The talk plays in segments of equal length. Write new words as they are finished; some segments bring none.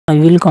I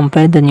will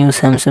compare the new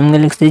Samsung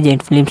Galaxy Z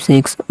Flip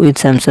 6 with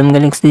Samsung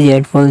Galaxy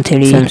Z Fold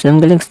 3.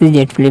 Samsung Galaxy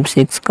Z Flip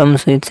 6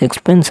 comes with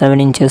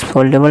 6.7 inches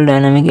foldable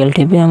dynamic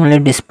LTP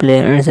AMOLED display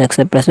and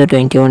aspect ratio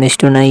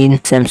 21:9.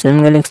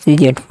 Samsung Galaxy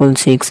Z Fold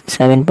 6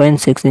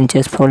 7.6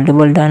 inches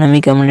foldable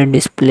dynamic AMOLED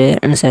display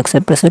and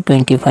aspect ratio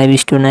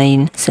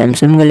 25:9.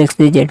 Samsung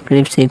Galaxy Z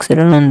Flip 6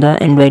 run on the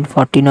Android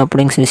 14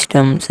 operating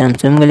system.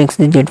 Samsung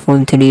Galaxy Z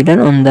Fold 3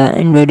 run on the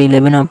Android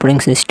 11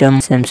 operating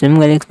system.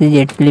 Samsung Galaxy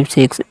Z Flip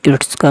 6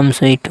 it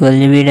comes with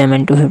 12GB RAM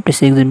and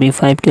 256GB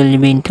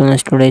 512GB internal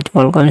storage.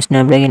 Qualcomm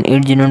Snapdragon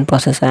 8 Gen 1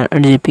 processor,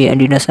 8GB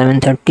Adreno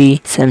 730.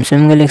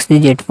 Samsung Galaxy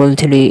Z Fold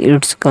 3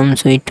 it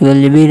comes with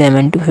 12GB RAM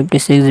and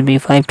 256GB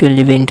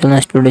 512GB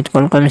internal storage.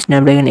 Qualcomm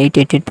Snapdragon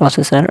 888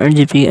 processor,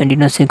 8GB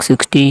Adreno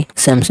 660.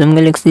 Samsung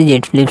Galaxy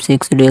Z Flip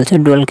 6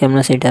 dual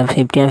camera setup,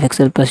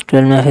 50MP plus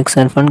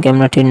 12MP front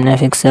camera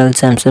 10MP.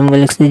 Samsung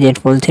Galaxy Z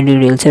Fold 3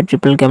 dual set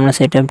triple camera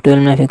setup,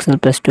 12MP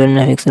plus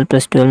 12MP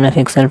plus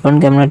 12MP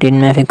front camera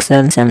 10MP.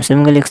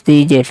 Samsung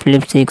Galaxy Z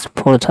Flip 6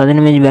 4000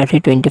 mAh battery,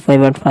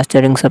 25W fast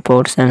charging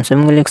support.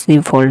 Samsung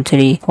Galaxy Fold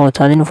 3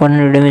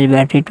 4400 mAh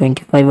battery,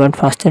 25W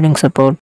fast charging support.